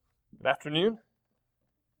Good afternoon.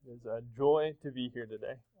 It is a joy to be here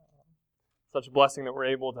today. Such a blessing that we're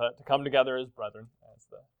able to come together as brethren, as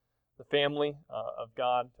the family of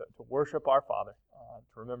God, to worship our Father,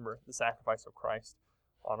 to remember the sacrifice of Christ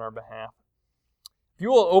on our behalf. If you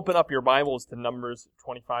will open up your Bibles to Numbers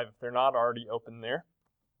 25, if they're not already open there,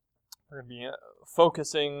 we're going to be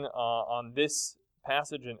focusing on this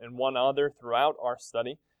passage and one other throughout our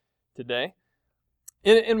study today.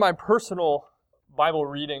 In my personal Bible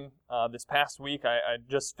reading this past week, I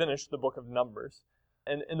just finished the book of Numbers.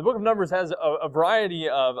 And the book of Numbers has a variety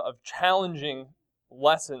of challenging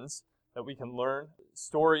lessons that we can learn,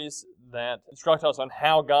 stories that instruct us on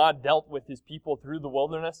how God dealt with His people through the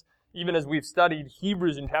wilderness. Even as we've studied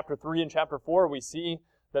Hebrews in chapter 3 and chapter 4, we see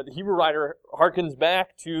that the Hebrew writer harkens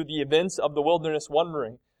back to the events of the wilderness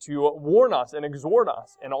wandering to warn us and exhort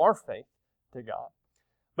us in our faith to God.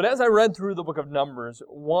 But as I read through the book of Numbers,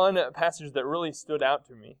 one passage that really stood out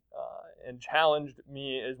to me and challenged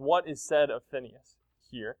me is what is said of Phinehas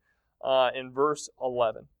here in verse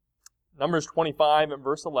 11. Numbers 25 and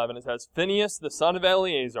verse 11, it says, "Phinehas, the son of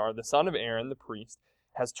Eleazar, the son of Aaron, the priest,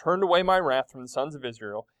 has turned away my wrath from the sons of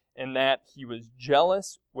Israel, in that he was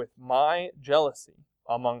jealous with my jealousy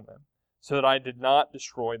among them, so that I did not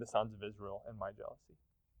destroy the sons of Israel in my jealousy."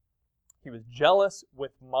 He was jealous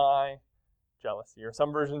with my jealousy, or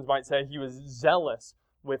some versions might say he was zealous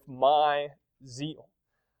with my zeal.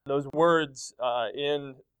 Those words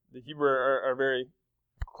in the Hebrew are very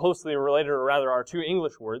closely related, or rather our two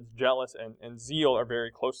English words, jealous and zeal, are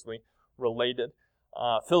very closely related.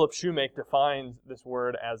 Philip Shoemake defines this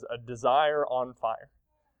word as a desire on fire,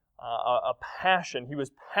 a passion. He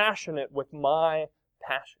was passionate with my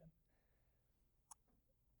passion.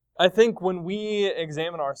 I think when we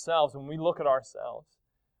examine ourselves, when we look at ourselves,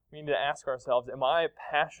 we need to ask ourselves, am I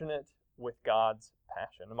passionate with God's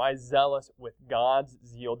passion? Am I zealous with God's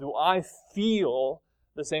zeal? Do I feel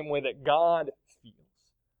the same way that God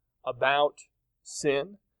feels about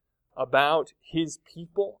sin, about His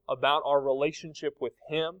people, about our relationship with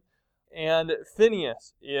Him? And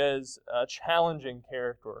Phinehas is a challenging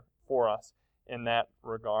character for us in that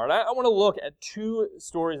regard. I want to look at two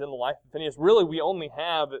stories in the life of Phinehas. Really, we only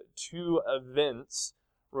have two events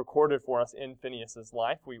recorded for us in Phinehas'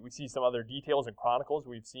 life. We see some other details in Chronicles.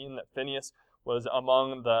 We've seen that Phinehas was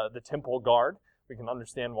among the temple guard. We can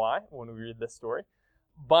understand why when we read this story.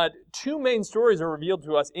 But two main stories are revealed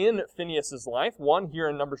to us in Phinehas' life, one here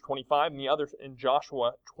in Numbers 25 and the other in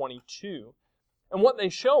Joshua 22. And what they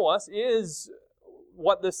show us is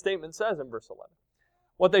what this statement says in verse 11.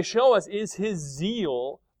 What they show us is his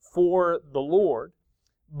zeal for the Lord,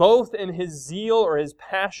 both in his zeal or his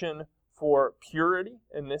passion for purity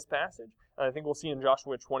in this passage, and I think we'll see in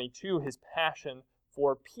Joshua 22 his passion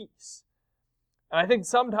for peace. And I think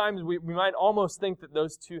sometimes we might almost think that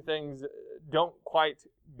those two things don't quite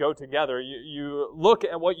go together. You look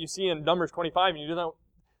at what you see in Numbers 25 and you know,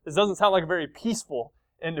 this doesn't sound like a very peaceful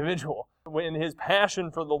individual. When his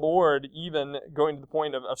passion for the Lord even going to the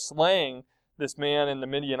point of slaying this man and the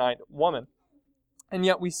Midianite woman. And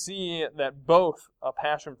yet we see that both a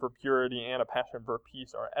passion for purity and a passion for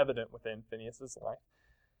peace are evident within Phinehas' life.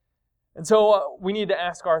 And so we need to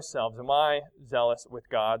ask ourselves, am I zealous with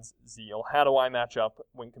God's zeal? How do I match up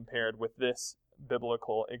when compared with this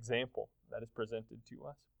biblical example that is presented to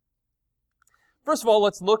us? First of all,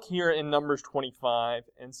 let's look here in Numbers 25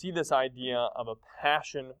 and see this idea of a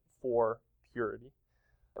passion for purity.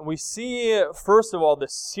 And we see, first of all, the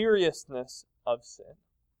seriousness of sin.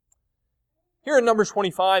 Here in Numbers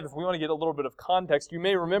 25, if we want to get a little bit of context, you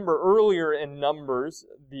may remember earlier in Numbers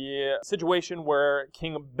the situation where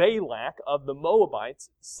King Balak of the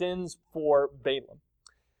Moabites sends for Balaam.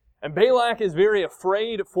 And Balak is very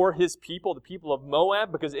afraid for his people, the people of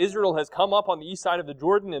Moab, because Israel has come up on the east side of the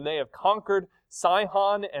Jordan and they have conquered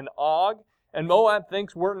Sihon and Og, and Moab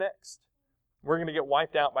thinks we're next. We're going to get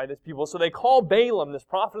wiped out by this people. So they call Balaam, this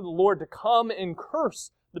prophet of the Lord, to come and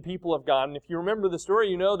curse the people of God. And if you remember the story,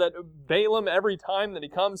 you know that Balaam, every time that he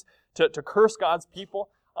comes to curse God's people,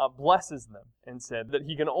 blesses them and said that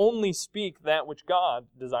he can only speak that which God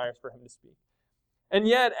desires for him to speak. And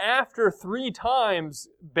yet, after 3 times,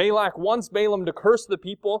 Balak wants Balaam to curse the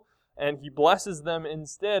people, and he blesses them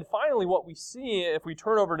instead. Finally, what we see, if we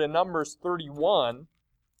turn over to Numbers 31,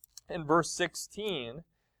 in verse 16,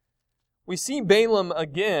 we see Balaam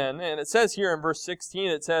again, and it says here in verse 16,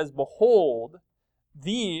 it says, "Behold,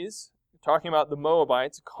 these," talking about the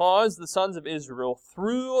Moabites, "caused the sons of Israel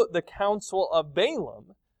through the counsel of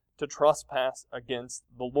Balaam to trespass against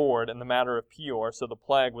the Lord in the matter of Peor, so the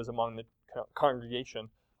plague was among the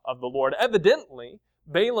congregation of the Lord." Evidently,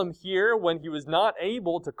 Balaam here, when he was not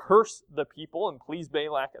able to curse the people and please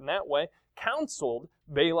Balak in that way, counseled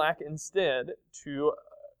Balak instead to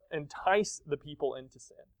entice the people into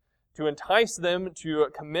sin, to entice them to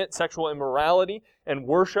commit sexual immorality and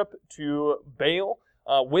worship to Baal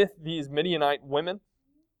with these Midianite women.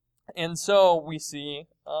 And so we see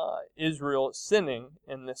Israel sinning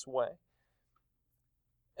in this way.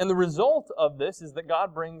 And the result of this is that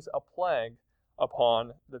God brings a plague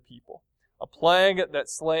upon the people. A plague that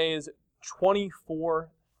slays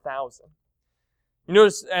 24,000. You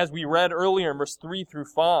notice, as we read earlier in verse 3 through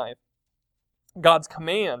 5, God's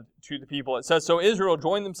command to the people. It says, "So Israel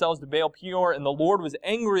joined themselves to Baal Peor, and the Lord was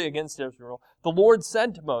angry against Israel. The Lord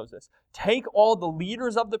said to Moses, 'Take all the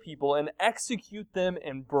leaders of the people and execute them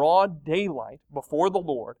in broad daylight before the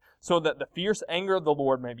Lord, so that the fierce anger of the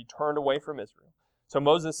Lord may be turned away from Israel.' So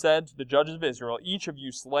Moses said to the judges of Israel, 'Each of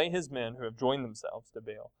you slay his men who have joined themselves to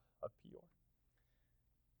Baal of Peor.'"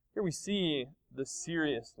 Here we see the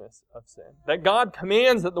seriousness of sin. That God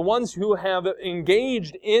commands that the ones who have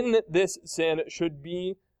engaged in this sin should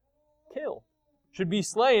be killed, should be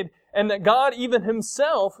slain, and that God even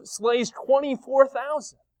himself slays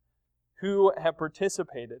 24,000 who have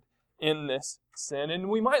participated in this sin. And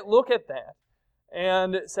we might look at that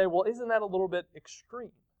and say, well, isn't that a little bit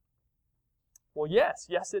extreme? Well, yes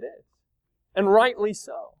it is. And rightly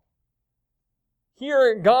so.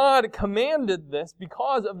 Here, God commanded this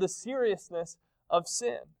because of the seriousness of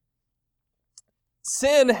sin.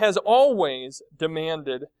 Sin has always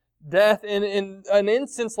demanded death, and in an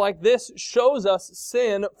instance like this shows us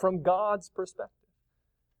sin from God's perspective.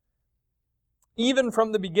 Even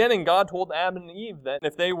from the beginning, God told Adam and Eve that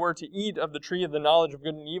if they were to eat of the tree of the knowledge of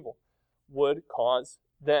good and evil, would cause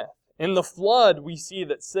death. In the flood, we see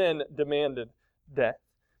that sin demanded death.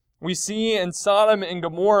 We see in Sodom and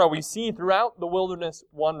Gomorrah, we see throughout the wilderness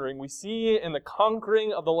wandering, we see in the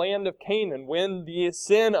conquering of the land of Canaan, when the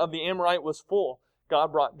sin of the Amorite was full,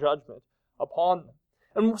 God brought judgment upon them.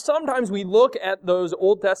 And sometimes we look at those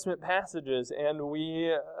Old Testament passages and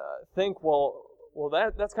we think, well,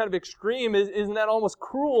 that's kind of extreme. Isn't that almost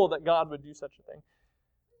cruel that God would do such a thing?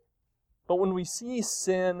 But when we see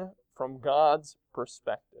sin from God's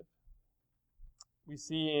perspective, we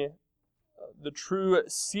see the true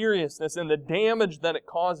seriousness and the damage that it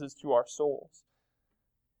causes to our souls.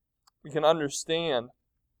 We can understand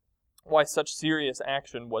why such serious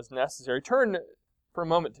action was necessary. Turn for a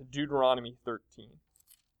moment to Deuteronomy 13.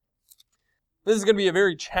 This is going to be a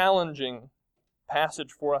very challenging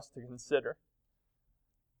passage for us to consider.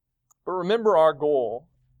 But remember, our goal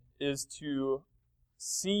is to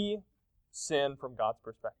see sin from God's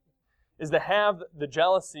perspective, is to have the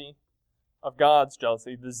jealousy of God's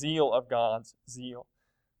jealousy, the zeal of God's zeal.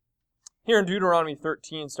 Here in Deuteronomy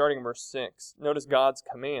 13, starting in verse 6, notice God's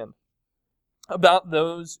command about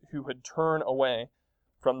those who would turn away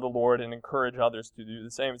from the Lord and encourage others to do the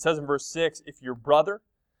same. It says in verse 6, "If your brother,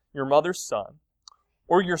 your mother's son,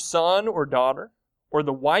 or your son or daughter, or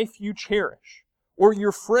the wife you cherish, or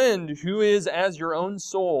your friend who is as your own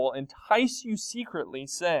soul, entice you secretly,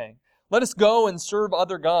 saying, 'Let us go and serve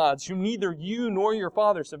other gods, whom neither you nor your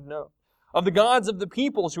fathers have known,' of the gods of the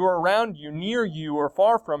peoples who are around you, near you or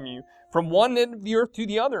far from you, from one end of the earth to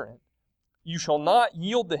the other end. You shall not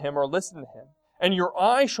yield to him or listen to him, and your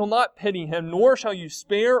eye shall not pity him, nor shall you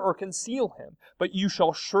spare or conceal him, but you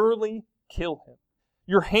shall surely kill him.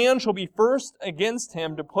 Your hand shall be first against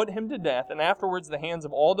him to put him to death, and afterwards the hands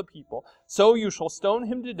of all the people. So you shall stone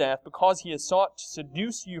him to death, because he has sought to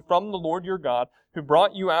seduce you from the Lord your God, who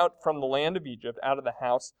brought you out from the land of Egypt, out of the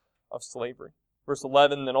house of slavery." Verse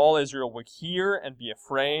 11, "Then all Israel will hear and be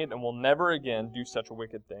afraid, and will never again do such a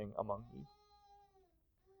wicked thing among you."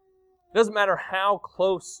 It doesn't matter how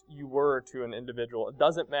close you were to an individual. It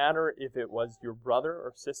doesn't matter if it was your brother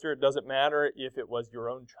or sister. It doesn't matter if it was your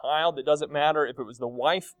own child. It doesn't matter if it was the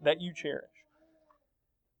wife that you cherish.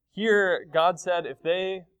 Here, God said if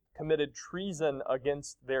they committed treason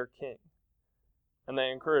against their king, and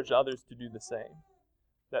they encouraged others to do the same,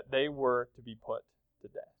 that they were to be put to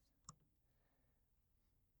death.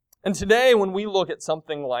 And today, when we look at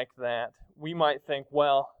something like that, we might think,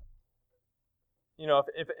 well, you know,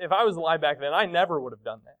 if I was alive back then, I never would have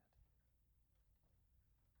done that.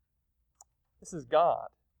 This is God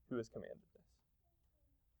who has commanded this.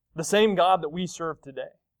 The same God that we serve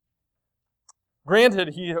today. Granted,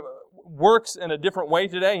 He works in a different way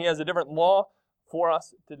today. He has a different law for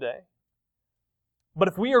us today. But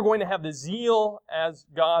if we are going to have the zeal as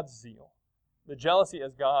God's zeal, the jealousy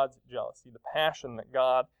as God's jealousy, the passion that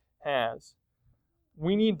God has,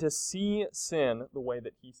 we need to see sin the way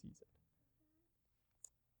that He sees it.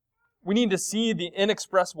 We need to see the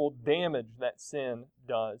inexpressible damage that sin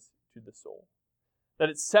does to the soul. That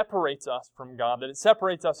it separates us from God, that it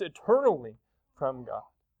separates us eternally from God.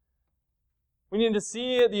 We need to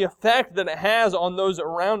see the effect that it has on those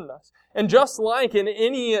around us. And just like in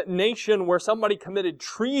any nation where somebody committed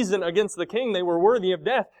treason against the king, they were worthy of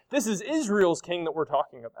death. This is Israel's king that we're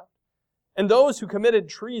talking about. And those who committed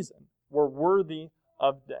treason were worthy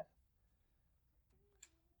of death.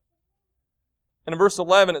 And in verse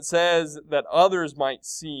 11 it says that others might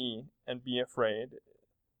see and be afraid,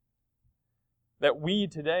 that we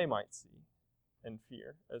today might see and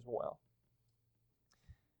fear as well.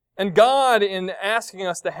 And God, in asking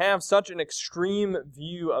us to have such an extreme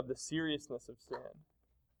view of the seriousness of sin,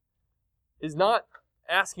 is not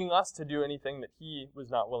asking us to do anything that He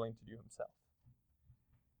was not willing to do Himself.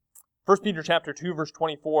 1 Peter chapter 2, verse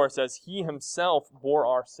 24 says, He Himself bore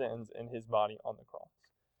our sins in His body on the cross.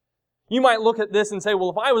 You might look at this and say,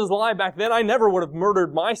 well, if I was alive back then, I never would have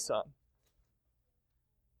murdered my son.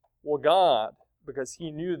 Well, God, because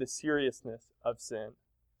He knew the seriousness of sin,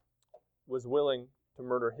 was willing to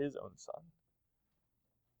murder His own Son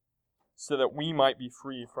so that we might be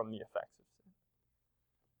free from the effects of sin.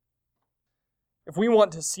 If we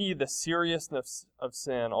want to see the seriousness of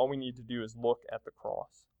sin, all we need to do is look at the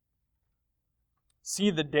cross.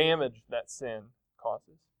 See the damage that sin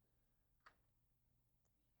causes.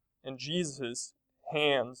 And Jesus'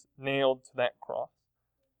 hands nailed to that cross,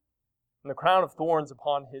 and the crown of thorns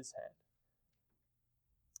upon His head.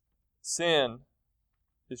 Sin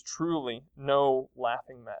is truly no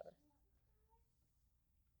laughing matter.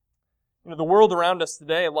 The world around us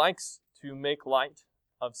today likes to make light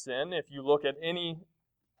of sin. If you look at any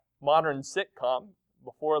modern sitcom,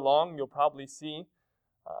 before long you'll probably see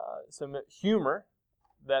some humor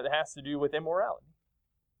that has to do with immorality.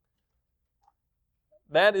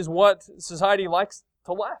 That is what society likes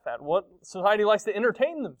to laugh at, what society likes to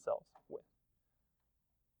entertain themselves with,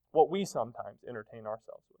 what we sometimes entertain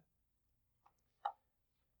ourselves with.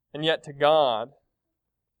 And yet to God,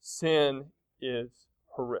 sin is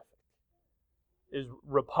horrific, is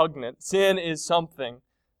repugnant. Sin is something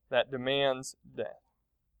that demands death.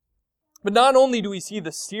 But not only do we see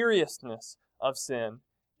the seriousness of sin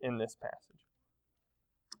in this passage,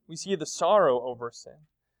 we see the sorrow over sin.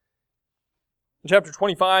 In chapter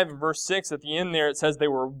 25 and verse 6, at the end there, it says they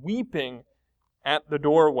were weeping at the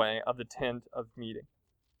doorway of the tent of meeting.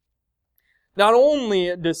 Not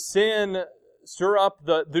only does sin stir up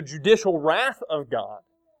the judicial wrath of God,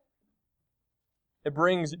 it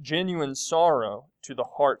brings genuine sorrow to the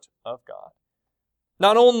heart of God.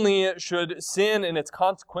 Not only should sin and its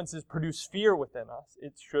consequences produce fear within us,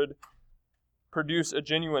 it should produce a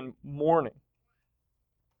genuine mourning.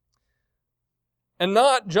 And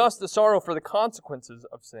not just a sorrow for the consequences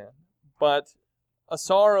of sin, but a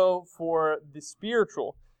sorrow for the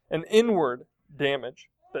spiritual and inward damage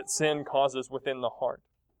that sin causes within the heart.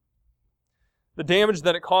 The damage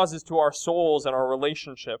that it causes to our souls and our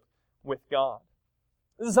relationship with God.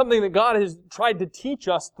 This is something that God has tried to teach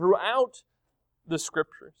us throughout the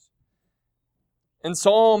Scriptures. In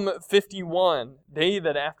Psalm 51,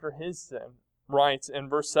 David, after his sin, writes in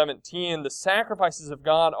verse 17, the sacrifices of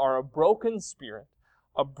God are a broken spirit,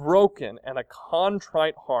 a broken and a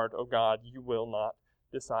contrite heart, O God, you will not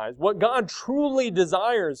despise. What God truly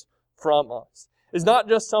desires from us is not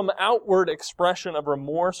just some outward expression of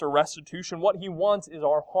remorse or restitution. What He wants is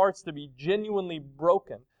our hearts to be genuinely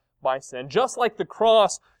broken by sin. Just like the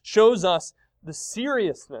cross shows us the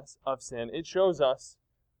seriousness of sin, it shows us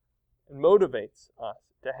and motivates us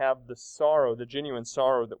to have the sorrow, the genuine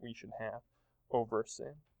sorrow that we should have over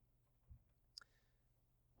sin.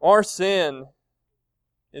 Our sin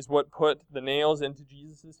is what put the nails into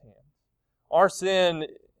Jesus' hands. Our sin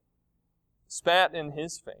spat in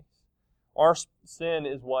His face. Our sin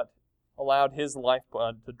is what allowed His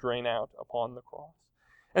lifeblood to drain out upon the cross.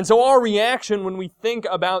 And so our reaction when we think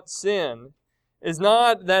about sin is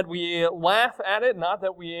not that we laugh at it, not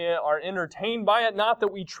that we are entertained by it, not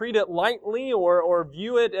that we treat it lightly or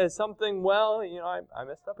view it as something, well, I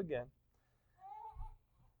messed up again.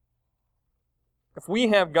 If we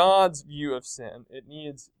have God's view of sin, it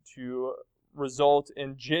needs to result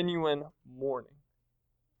in genuine mourning.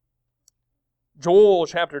 Joel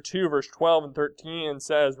chapter 2, verse 12 and 13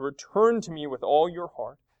 says, return to me with all your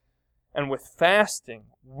heart, and with fasting,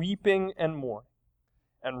 weeping, and mourning,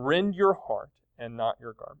 and rend your heart and not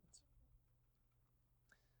your garments.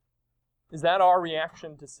 Is that our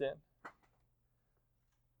reaction to sin?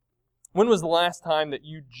 When was the last time that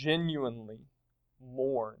you genuinely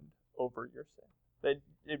mourned over your sin? That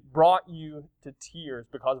it brought you to tears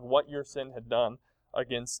because of what your sin had done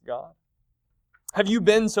against God? Have you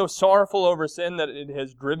been so sorrowful over sin that it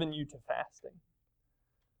has driven you to fasting?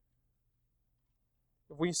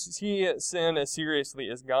 If we see sin as seriously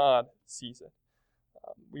as God sees it,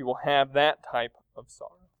 we will have that type of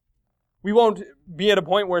sorrow. We won't be at a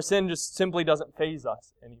point where sin just simply doesn't faze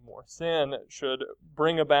us anymore. Sin should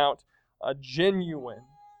bring about a genuine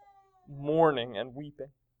mourning and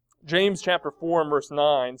weeping. James chapter 4 and verse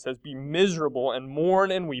 9 says, "Be miserable and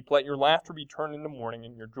mourn and weep. Let your laughter be turned into mourning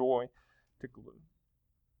and your joy to gloom."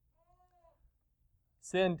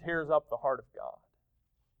 Sin tears up the heart of God.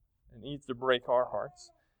 It needs to break our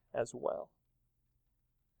hearts as well.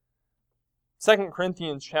 2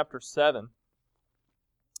 Corinthians chapter 7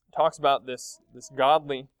 talks about this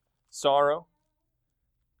godly sorrow.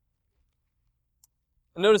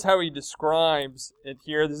 And notice how he describes it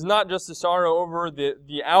here. This is not just a sorrow over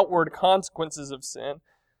the outward consequences of sin,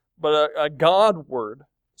 but a Godward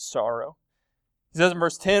sorrow. He says in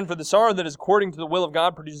verse 10, "For the sorrow that is according to the will of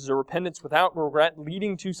God produces a repentance without regret,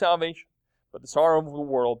 leading to salvation. But the sorrow of the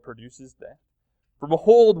world produces death. For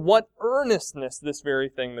behold, what earnestness this very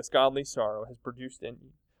thing, this godly sorrow, has produced in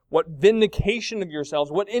you. What vindication of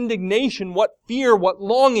yourselves, what indignation, what fear, what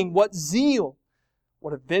longing, what zeal,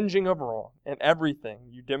 what avenging of wrong, and everything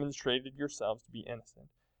you demonstrated yourselves to be innocent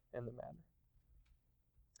in the matter."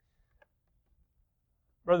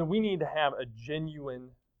 Brother, we need to have a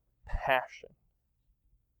genuine passion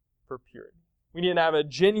for purity. We need to have a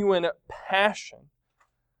genuine passion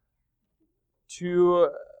to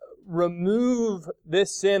remove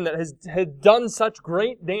this sin that has done such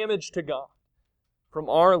great damage to God from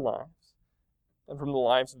our lives and from the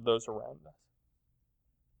lives of those around us.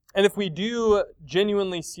 And if we do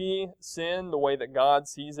genuinely see sin the way that God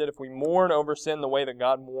sees it, if we mourn over sin the way that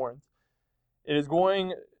God mourns, it is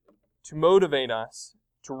going to motivate us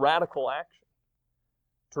to radical action,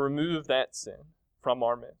 to remove that sin from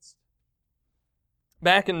our midst.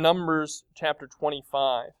 Back in Numbers chapter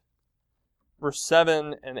 25, verse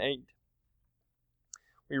 7 and 8,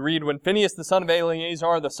 we read, "When Phinehas the son of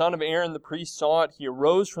Eleazar, the son of Aaron the priest, saw it, he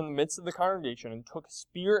arose from the midst of the congregation and took a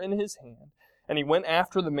spear in his hand, and he went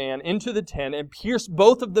after the man into the tent and pierced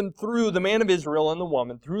both of them through, the man of Israel and the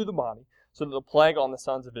woman, through the body, so that the plague on the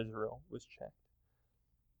sons of Israel was checked."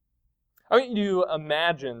 I want you to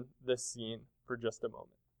imagine this scene for just a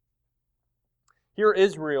moment. Here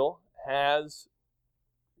Israel has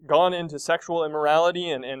gone into sexual immorality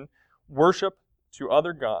and worship to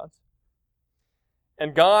other gods.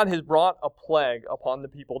 And God has brought a plague upon the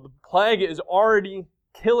people. The plague is already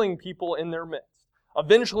killing people in their midst.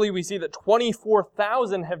 Eventually we see that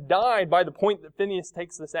 24,000 have died by the point that Phinehas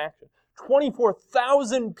takes this action.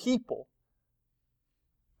 24,000 people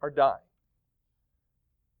are dying.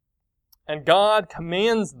 And God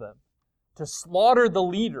commands them to slaughter the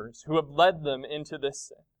leaders who have led them into this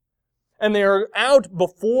sin. And they are out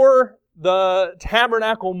before the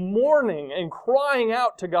tabernacle mourning and crying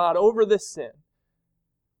out to God over this sin.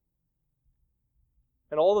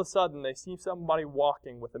 And all of a sudden they see somebody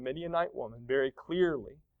walking with a Midianite woman very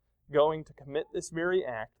clearly going to commit this very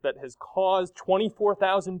act that has caused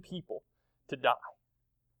 24,000 people to die.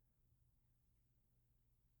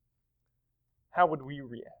 How would we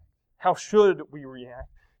react? How should we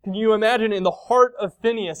react? Can you imagine in the heart of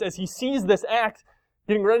Phinehas as he sees this act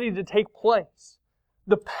getting ready to take place?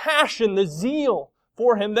 The passion, the zeal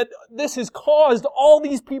for him that this has caused all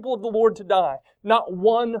these people of the Lord to die. Not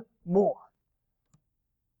one more.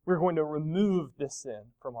 We're going to remove this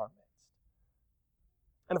sin from our midst.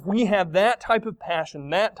 And if we have that type of passion,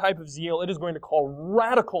 that type of zeal, it is going to call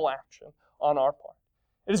radical action on our part.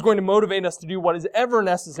 It is going to motivate us to do what is ever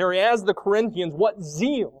necessary as the Corinthians, what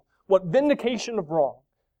zeal, what vindication of wrong,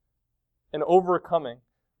 in overcoming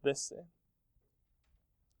this sin.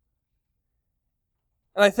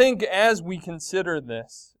 And I think as we consider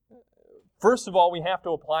this, first of all, we have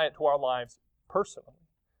to apply it to our lives personally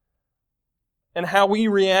and how we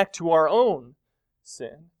react to our own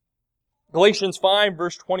sin. Galatians 5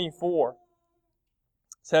 verse 24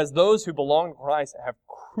 says, "Those who belong to Christ have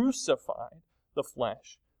crucified the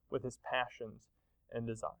flesh with its passions and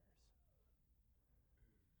desires."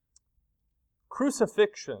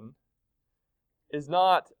 Crucifixion is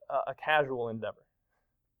not a casual endeavor.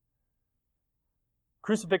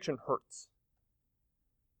 Crucifixion hurts.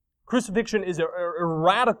 Crucifixion is a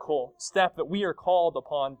radical step that we are called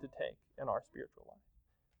upon to take in our spiritual life.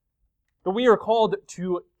 That we are called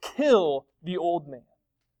to kill the old man,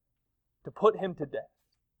 to put him to death.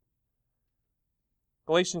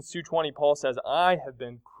 Galatians 2:20, Paul says, "I have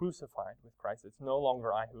been crucified with Christ. It's no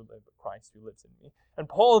longer I who live, but Christ who lives in me." And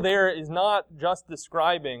Paul there is not just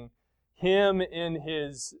describing him in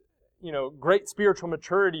his, great spiritual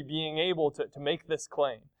maturity being able to make this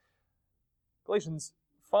claim. Galatians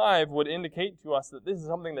 5 would indicate to us that this is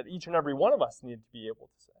something that each and every one of us need to be able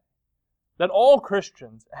to say. That all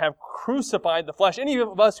Christians have crucified the flesh. Any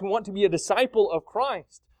of us who want to be a disciple of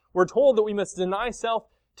Christ, we're told that we must deny self,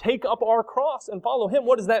 take up our cross, and follow Him.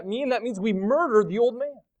 What does that mean? That means we murder the old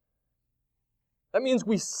man. That means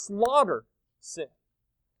we slaughter sin.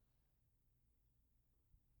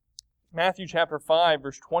 Matthew chapter 5,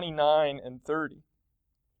 verse 29 and 30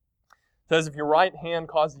 says, if your right hand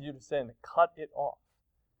causes you to sin, cut it off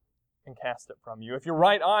and cast it from you. If your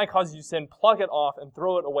right eye causes you to sin, pluck it off and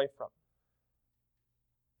throw it away from you.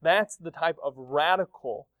 That's the type of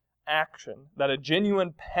radical action that a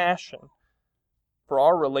genuine passion for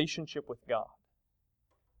our relationship with God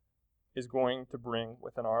is going to bring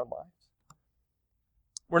within our lives.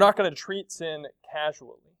 We're not going to treat sin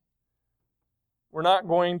casually. We're not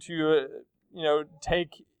going to,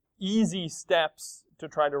 take easy steps to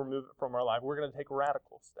try to remove it from our life. We're going to take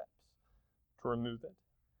radical steps to remove it.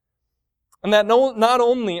 And that not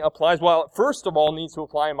only applies, well, it first of all needs to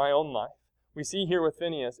apply in my own life. We see here with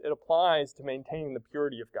Phineas, it applies to maintaining the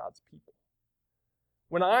purity of God's people.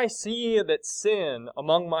 When I see that sin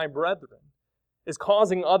among my brethren is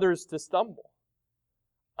causing others to stumble,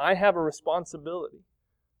 I have a responsibility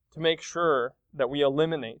to make sure that we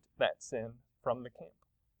eliminate that sin from the camp.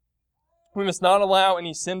 We must not allow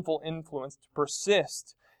any sinful influence to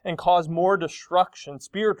persist and cause more destruction,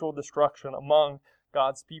 spiritual destruction among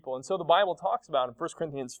God's people. And so the Bible talks about in 1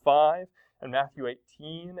 Corinthians 5 and Matthew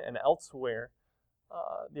 18 and elsewhere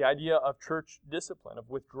the idea of church discipline, of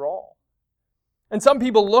withdrawal. And some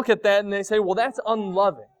people look at that and they say, well, that's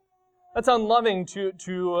unloving. That's unloving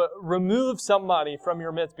to remove somebody from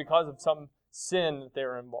your midst because of some sin that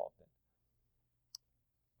they're involved in.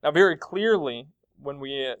 Now, very clearly, when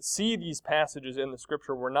we see these passages in the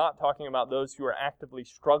Scripture, we're not talking about those who are actively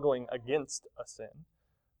struggling against a sin.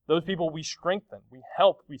 Those people we strengthen, we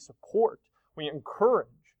help, we support, we encourage.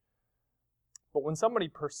 But when somebody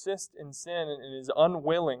persists in sin and is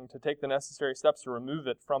unwilling to take the necessary steps to remove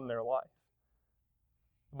it from their life,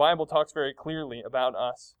 the Bible talks very clearly about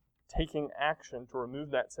us taking action to remove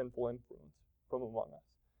that sinful influence from among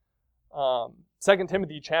us. 2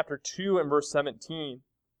 Timothy chapter 2 and verse 17,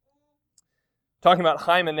 talking about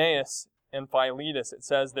Hymenaeus and Philetus, it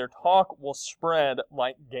says, their talk will spread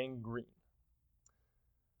like gangrene.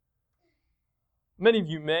 Many of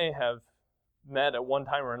you may have met at one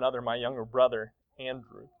time or another my younger brother,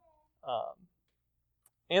 Andrew.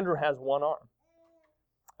 Andrew has one arm.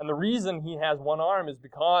 And the reason he has one arm is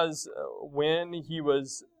because when he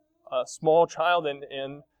was a small child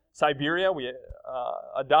in Siberia, we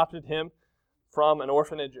adopted him from an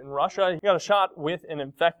orphanage in Russia. He got a shot with an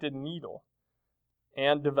infected needle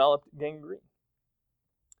and developed gangrene.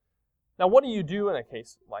 Now, what do you do in a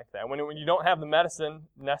case like that? When you don't have the medicine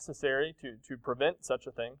necessary to prevent such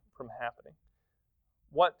a thing from happening,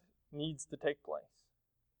 what needs to take place?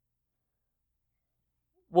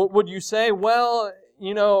 Would you say, well,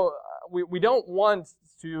 we don't want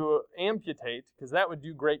to amputate because that would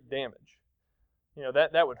do great damage.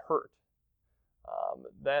 That would hurt.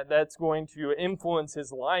 That's going to influence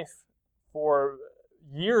his life for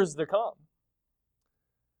years to come.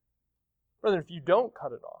 Brother, if you don't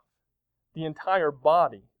cut it off, the entire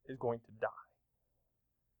body is going to die.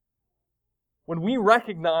 When we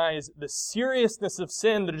recognize the seriousness of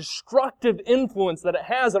sin, the destructive influence that it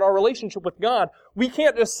has in our relationship with God, we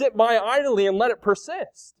can't just sit by idly and let it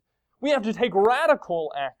persist. We have to take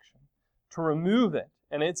radical action to remove it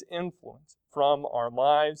and its influence from our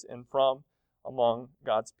lives and from among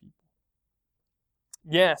God's people.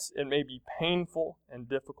 Yes, it may be painful and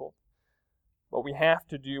difficult, but we have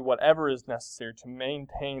to do whatever is necessary to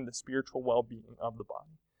maintain the spiritual well-being of the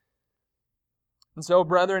body. And so,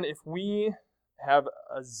 brethren, if we have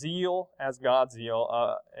a zeal as God's zeal,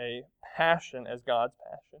 a passion as God's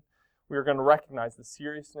passion, we are going to recognize the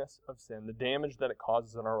seriousness of sin, the damage that it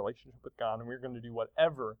causes in our relationship with God, and we're going to do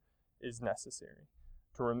whatever is necessary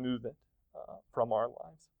to remove it from our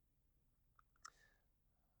lives.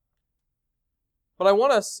 But I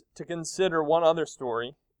want us to consider one other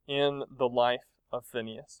story in the life of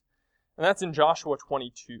Phineas, and that's in Joshua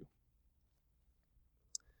 22.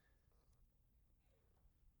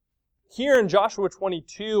 Here in Joshua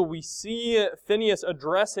 22, we see Phineas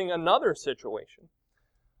addressing another situation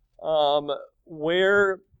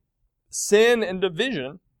where sin and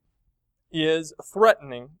division is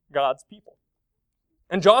threatening God's people.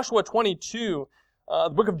 In Joshua 22, the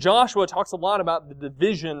book of Joshua talks a lot about the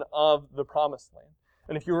division of the Promised Land.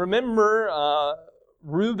 And if you remember,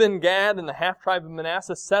 Reuben, Gad, and the half-tribe of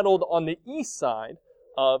Manasseh settled on the east side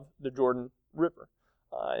of the Jordan River.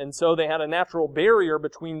 And so they had a natural barrier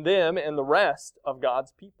between them and the rest of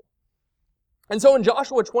God's people. And so in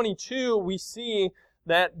Joshua 22, we see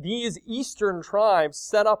that these eastern tribes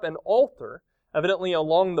set up an altar, evidently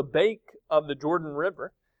along the bank of the Jordan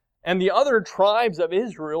River. And the other tribes of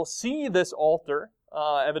Israel see this altar,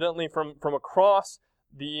 evidently from across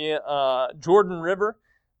the Jordan River,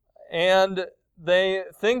 and they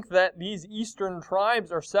think that these eastern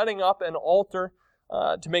tribes are setting up an altar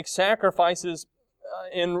to make sacrifices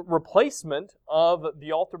in replacement of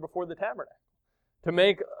the altar before the tabernacle, to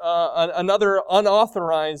make another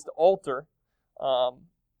unauthorized altar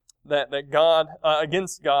that God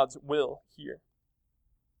against God's will here.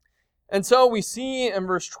 And so we see in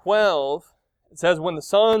verse 12, it says, when the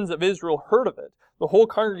sons of Israel heard of it, the whole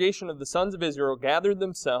congregation of the sons of Israel gathered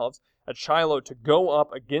themselves at Shiloh to go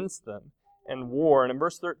up against them and war. And in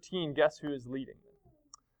verse 13, guess who is leading them?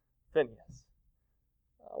 Phinehas.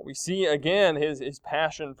 We see again his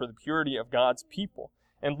passion for the purity of God's people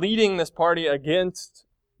and leading this party against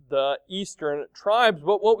the eastern tribes.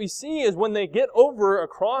 But what we see is when they get over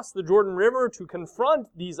across the Jordan River to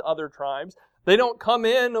confront these other tribes, they don't come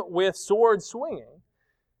in with swords swinging.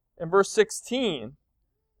 In verse 16,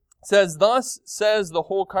 it says, thus says the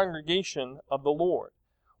whole congregation of the Lord,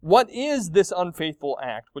 what is this unfaithful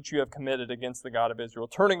act which you have committed against the God of Israel,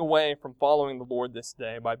 turning away from following the Lord this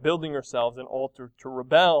day by building yourselves an altar to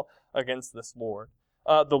rebel against the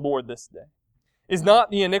Lord this day? Is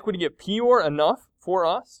not the iniquity of Peor enough for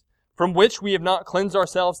us, from which we have not cleansed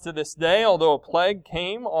ourselves to this day, although a plague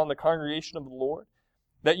came on the congregation of the Lord,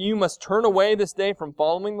 that you must turn away this day from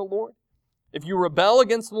following the Lord? If you rebel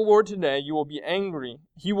against the Lord today, you will be angry.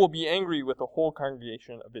 He will be angry with the whole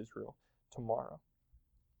congregation of Israel tomorrow.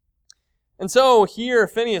 And so here,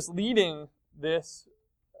 Phinehas leading this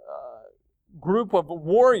group of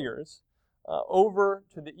warriors over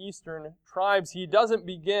to the eastern tribes, he doesn't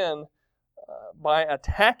begin by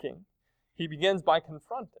attacking. He begins by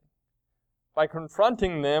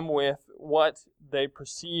confronting them with what they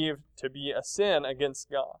perceive to be a sin against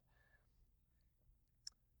God.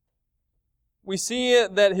 We see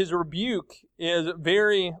that his rebuke is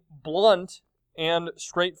very blunt and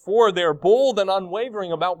straightforward. They are bold and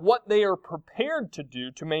unwavering about what they are prepared to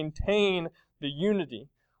do to maintain the unity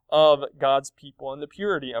of God's people and the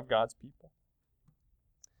purity of God's people.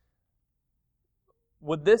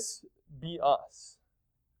 Would this be us?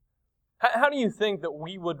 How do you think that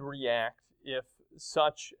we would react if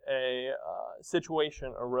such a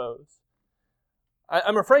situation arose?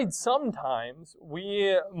 I'm afraid sometimes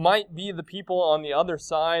we might be the people on the other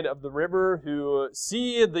side of the river who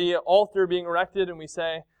see the altar being erected and we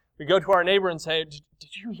go to our neighbor and say,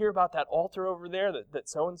 did you hear about that altar over there that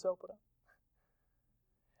so-and-so put up?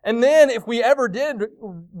 And then if we ever did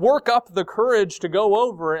work up the courage to go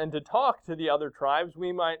over and to talk to the other tribes,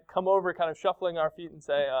 we might come over kind of shuffling our feet and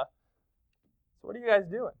say, so what are you guys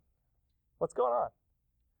doing? What's going on?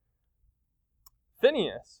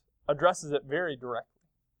 Phinehas addresses it very directly.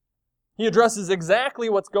 He addresses exactly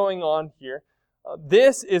what's going on here.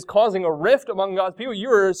 This is causing a rift among God's people.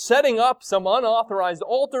 You are setting up some unauthorized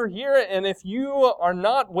altar here, and if you are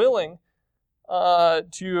not willing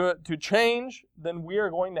to change, then we are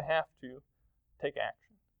going to have to take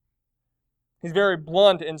action. He's very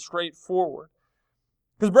blunt and straightforward.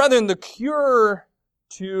 Because, brethren, the cure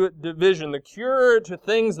to division, the cure to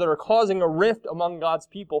things that are causing a rift among God's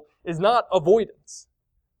people is not avoidance.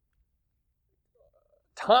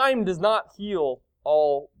 Time does not heal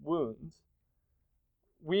all wounds.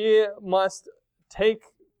 We must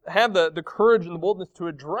have the courage and the boldness to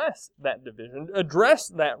address that division, address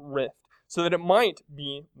that rift, so that it might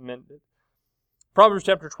be mended. Proverbs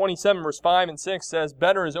chapter 27, verse 5 and 6 says,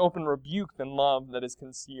 better is open rebuke than love that is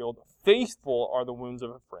concealed. Faithful are the wounds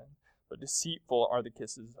of a friend, but deceitful are the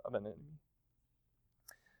kisses of an enemy.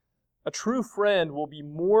 A true friend will be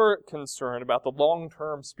more concerned about the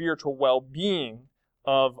long-term spiritual well-being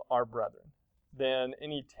of our brethren than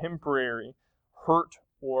any temporary hurt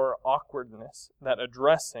or awkwardness that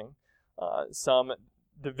addressing some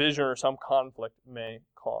division or some conflict may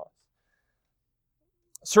cause.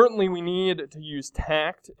 Certainly we need to use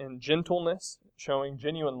tact and gentleness, showing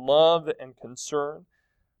genuine love and concern.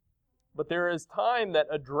 But there is time that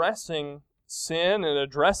addressing sin and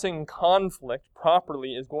addressing conflict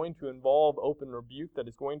properly is going to involve open rebuke, that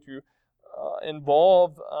is going to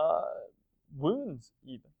involve wounds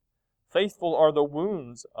even. Faithful are the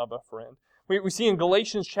wounds of a friend. We see in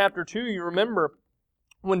Galatians chapter 2, you remember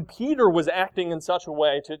when Peter was acting in such a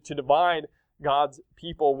way to divide God's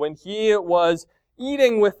people, when he was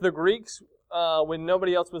eating with the Greeks when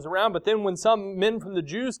nobody else was around. But then when some men from the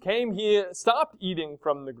Jews came, he stopped eating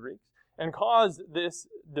from the Greeks and caused this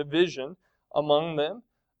division among them,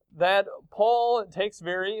 that Paul takes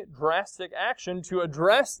very drastic action to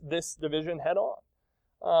address this division head on.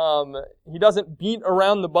 He doesn't beat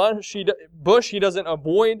around the bush. He doesn't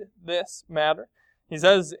avoid this matter. He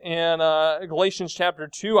says in Galatians chapter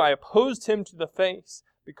 2, I opposed him to the face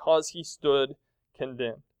because he stood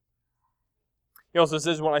condemned. He also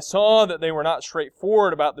says, when I saw that they were not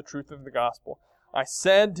straightforward about the truth of the gospel, I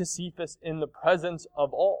said to Cephas in the presence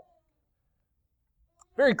of all.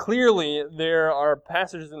 Very clearly, there are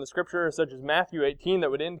passages in the Scripture, such as Matthew 18,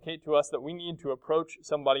 that would indicate to us that we need to approach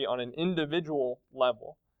somebody on an individual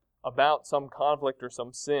level about some conflict or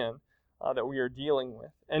some sin that we are dealing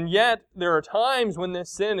with. And yet, there are times when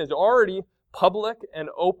this sin is already public and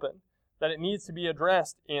open, that it needs to be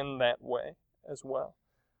addressed in that way as well.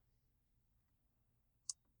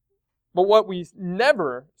 But what we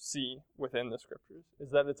never see within the Scriptures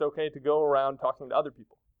is that it's okay to go around talking to other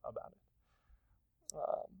people about it.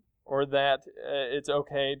 Or that it's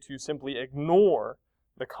okay to simply ignore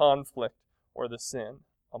the conflict or the sin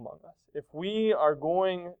among us. If we are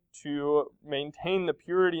going to maintain the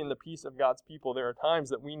purity and the peace of God's people, there are times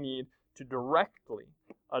that we need to directly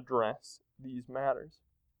address these matters.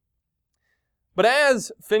 But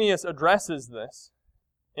as Phinehas addresses this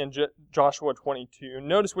in Joshua 22,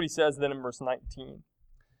 notice what he says then in verse 19.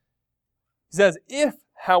 He says, if,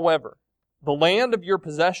 however, the land of your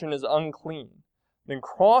possession is unclean, then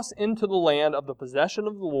cross into the land of the possession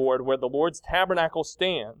of the Lord, where the Lord's tabernacle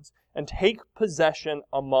stands, and take possession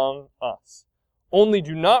among us. Only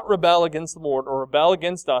do not rebel against the Lord or rebel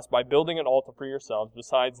against us by building an altar for yourselves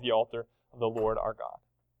besides the altar of the Lord our God.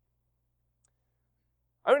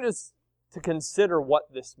 I want us to consider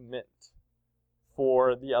what this meant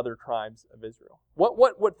for the other tribes of Israel.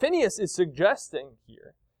 What Phinehas is suggesting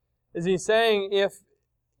here is he's saying if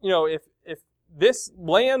this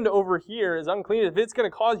land over here is unclean, if it's going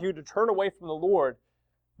to cause you to turn away from the Lord,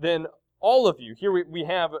 then all of you, here we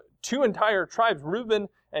have two entire tribes, Reuben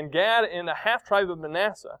and Gad and a half tribe of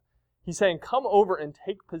Manasseh. He's saying, come over and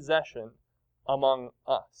take possession among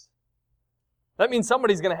us. That means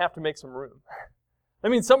somebody's going to have to make some room. That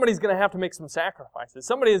means somebody's going to have to make some sacrifices.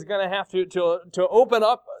 Somebody is going to have to open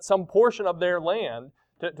up some portion of their land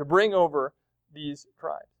to bring over these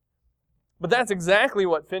tribes. But that's exactly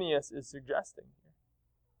what Phinehas is suggesting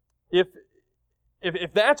here.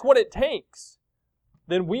 If that's what it takes,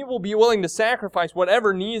 then we will be willing to sacrifice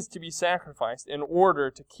whatever needs to be sacrificed in order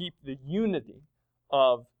to keep the unity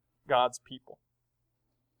of God's people.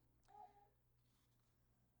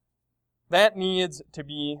 That needs to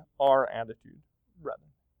be our attitude, brethren.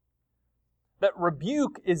 That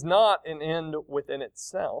rebuke is not an end within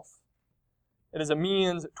itself. It is a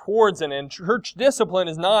means towards an end. Church discipline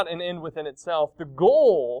is not an end within itself. The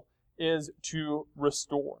goal is to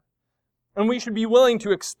restore. And we should be willing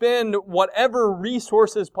to expend whatever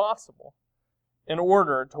resources possible in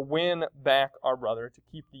order to win back our brother, to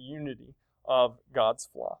keep the unity of God's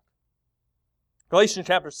flock. Galatians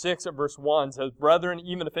chapter 6 and verse 1 says, brethren,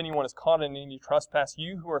 even if anyone is caught in any trespass,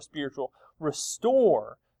 you who are spiritual,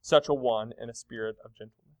 restore such a one in a spirit of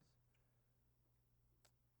gentleness.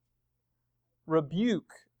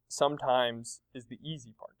 Rebuke sometimes is the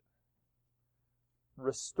easy part.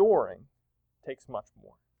 Restoring takes much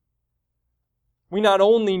more. We not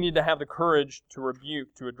only need to have the courage to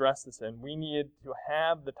rebuke, to address the sin, we need to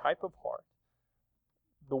have the type of heart,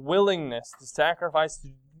 the willingness to sacrifice, to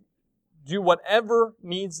do whatever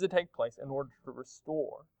needs to take place in order to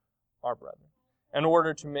restore our brethren, in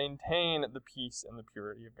order to maintain the peace and the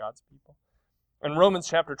purity of God's people. In Romans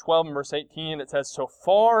chapter 12 and verse 18, it says, so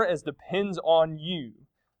far as depends on you,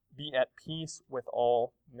 be at peace with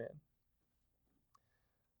all men.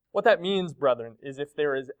 What that means, brethren, is if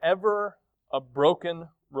there is ever a broken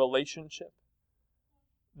relationship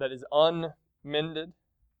that is unmended,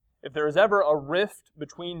 if there is ever a rift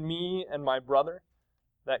between me and my brother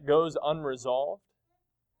that goes unresolved,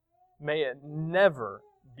 may it never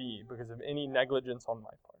be because of any negligence on my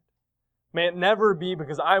part. May it never be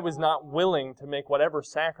because I was not willing to make whatever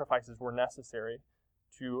sacrifices were necessary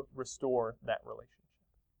to restore that relationship.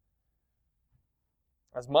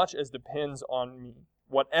 As much as depends on me,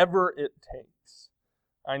 whatever it takes,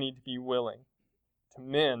 I need to be willing to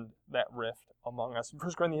mend that rift among us. In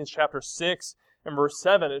 1 Corinthians chapter 6 and verse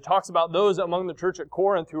 7, it talks about those among the church at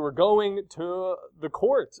Corinth who were going to the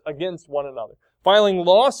courts against one another, filing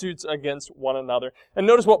lawsuits against one another. And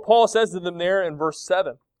notice what Paul says to them there in verse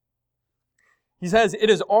 7. He says, it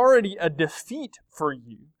is already a defeat for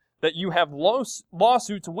you that you have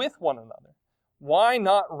lawsuits with one another. why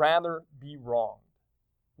not rather be wronged?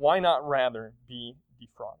 Why not rather be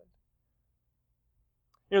defrauded?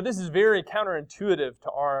 This is very counterintuitive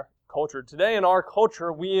to our culture. Today in our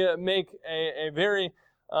culture, we make a very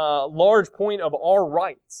large point of our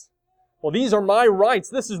rights. Well, these are my rights.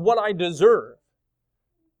 This is what I deserve.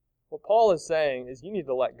 What Paul is saying is you need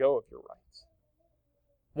to let go of your rights.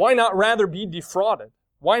 Why not rather be defrauded?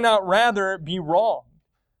 Why not rather be wronged?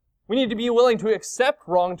 We need to be willing to accept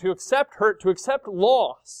wrong, to accept hurt, to accept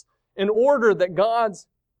loss in order that God's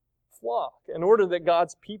flock, in order that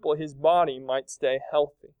God's people, His body, might stay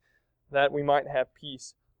healthy, that we might have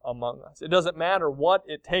peace among us. It doesn't matter what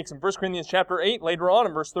it takes. In 1 Corinthians chapter 8, later on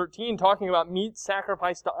in verse 13, talking about meat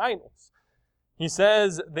sacrificed to idols, he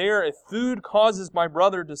says there, if food causes my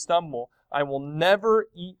brother to stumble, I will never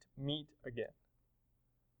eat meat again.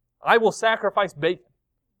 I will sacrifice bacon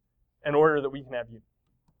in order that we can have unity.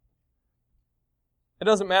 It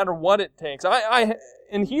doesn't matter what it takes.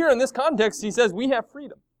 And here in this context, he says we have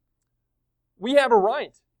freedom. We have a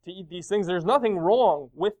right to eat these things. There's nothing wrong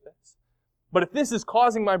with this. But if this is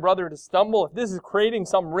causing my brother to stumble, if this is creating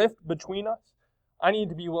some rift between us, I need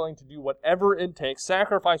to be willing to do whatever it takes,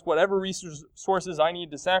 sacrifice whatever resources I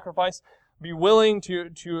need to sacrifice, be willing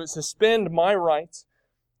to suspend my rights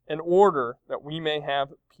in order that we may have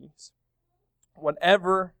peace.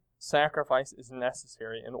 Whatever sacrifice is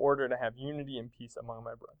necessary in order to have unity and peace among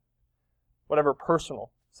my brothers. Whatever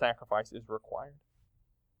personal sacrifice is required.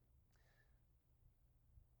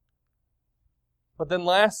 But then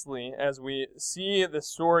lastly, as we see the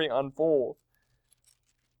story unfold,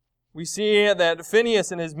 we see that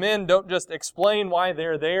Phinehas and his men don't just explain why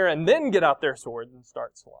they're there and then get out their swords and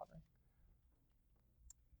start slaughtering.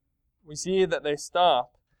 We see that they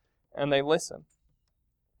stop and they listen.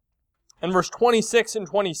 In verse 26 and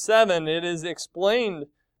 27, it is explained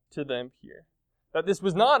to them here that this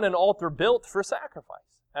was not an altar built for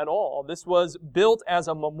sacrifice at all. This was built as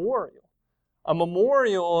a memorial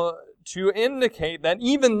to indicate that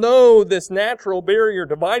even though this natural barrier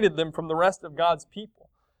divided them from the rest of God's people,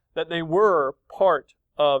 that they were part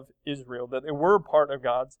of Israel, that they were part of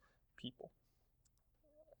God's people.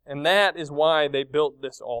 And that is why they built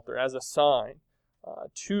this altar, as a sign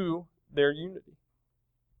to their unity.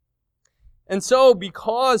 And so,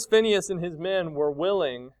 because Phinehas and his men were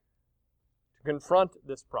willing to confront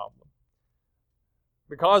this problem,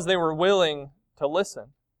 because they were willing to listen,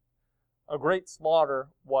 a great slaughter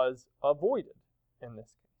was avoided in this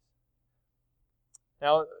case.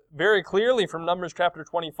 Now, very clearly from Numbers chapter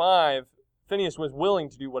 25, Phinehas was willing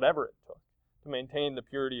to do whatever it took to maintain the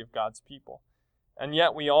purity of God's people. And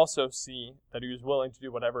yet we also see that he was willing to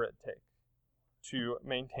do whatever it takes to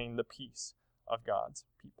maintain the peace of God's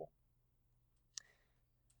people.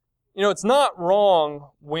 It's not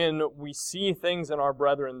wrong when we see things in our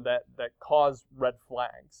brethren that cause red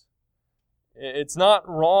flags. It's not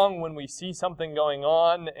wrong when we see something going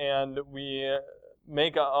on and we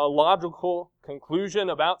make a logical conclusion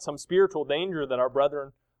about some spiritual danger that our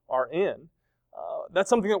brethren are in. That's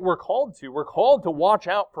something that we're called to. We're called to watch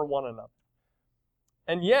out for one another.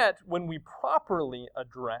 And yet, when we properly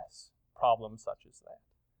address problems such as that,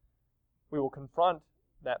 we will confront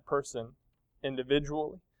that person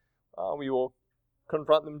individually. We will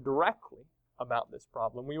confront them directly about this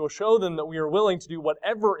problem. We will show them that we are willing to do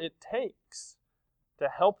whatever it takes to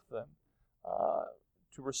help them,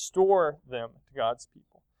 to restore them to God's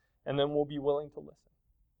people. And then we'll be willing to listen.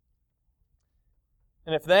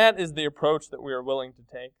 And if that is the approach that we are willing to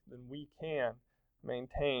take, then we can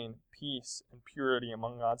maintain peace and purity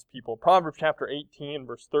among God's people. Proverbs chapter 18,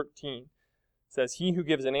 verse 13 says, "He who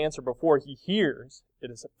gives an answer before he hears, it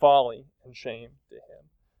is a folly and shame to him."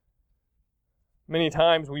 Many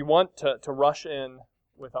times we want to rush in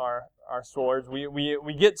with our swords.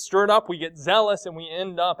 We get stirred up, we get zealous, and we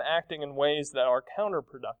end up acting in ways that are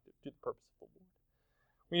counterproductive to the purpose of the Lord.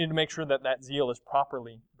 We need to make sure that that zeal is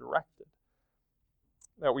properly directed.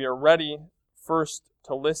 That we are ready first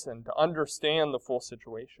to listen, to understand the full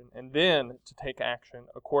situation, and then to take action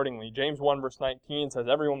accordingly. James 1 verse 19 says,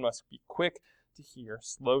 "Everyone must be quick to hear,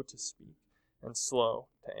 slow to speak, and slow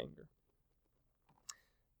to anger."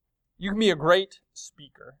 You can be a great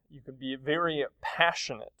speaker. You can be very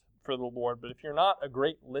passionate for the Lord, but if you're not a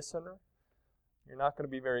great listener, you're not going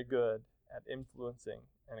to be very good at influencing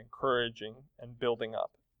and encouraging and building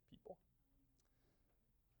up people.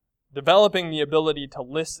 Developing the ability to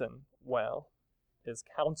listen well is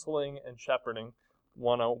counseling and shepherding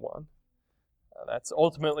 101. That's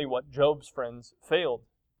ultimately what Job's friends failed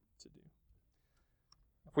to do.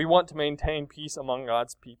 If we want to maintain peace among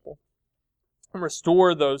God's people, and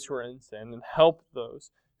restore those who are in sin and help those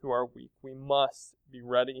who are weak, we must be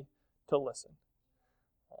ready to listen.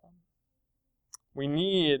 We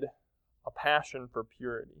need a passion for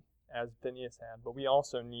purity, as Phineas had, but we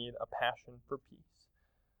also need a passion for peace,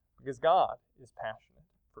 because God is passionate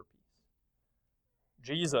for peace.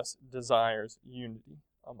 Jesus desires unity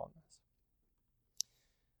among us.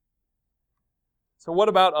 So what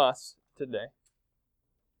about us today?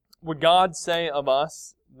 Would God say of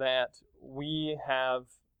us that we have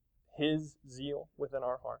His zeal within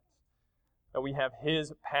our hearts? That we have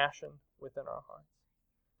His passion within our hearts?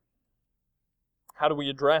 How do we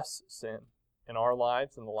address sin in our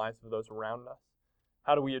lives and the lives of those around us?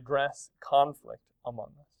 How do we address conflict among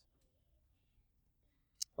us?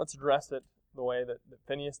 Let's address it the way that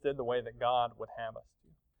Phineas did, the way that God would have us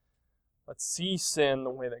do. Let's see sin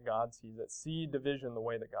the way that God sees it. See division the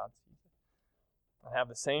way that God sees it. And have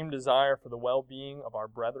the same desire for the well-being of our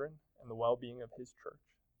brethren and the well-being of His church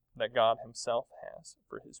that God Himself has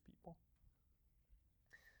for His people.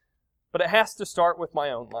 But it has to start with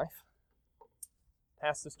my own life. It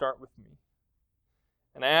has to start with me.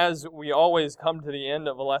 And as we always come to the end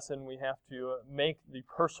of a lesson, we have to make the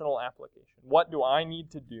personal application. What do I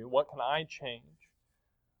need to do? What can I change?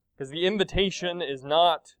 Because the invitation is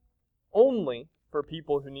not only for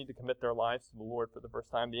people who need to commit their lives to the Lord for the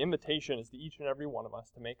first time. The invitation is to each and every one of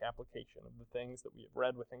us to make application of the things that we have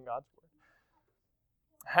read within God's Word.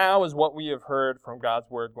 How is what we have heard from God's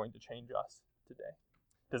Word going to change us today?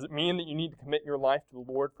 Does it mean that you need to commit your life to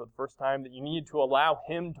the Lord for the first time, that you need to allow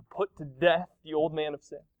Him to put to death the old man of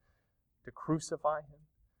sin, to crucify Him,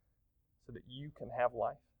 so that you can have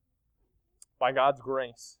life? By God's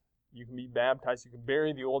grace, you can be baptized, you can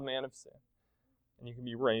bury the old man of sin, and you can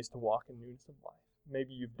be raised to walk in newness of life.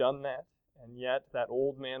 Maybe you've done that, and yet that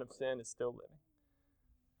old man of sin is still living.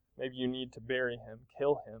 Maybe you need to bury him,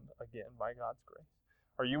 kill him again by God's grace.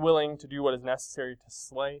 Are you willing to do what is necessary to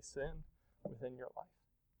slay sin within your life?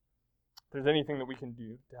 If there's anything that we can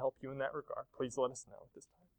do to help you in that regard, please let us know at this time.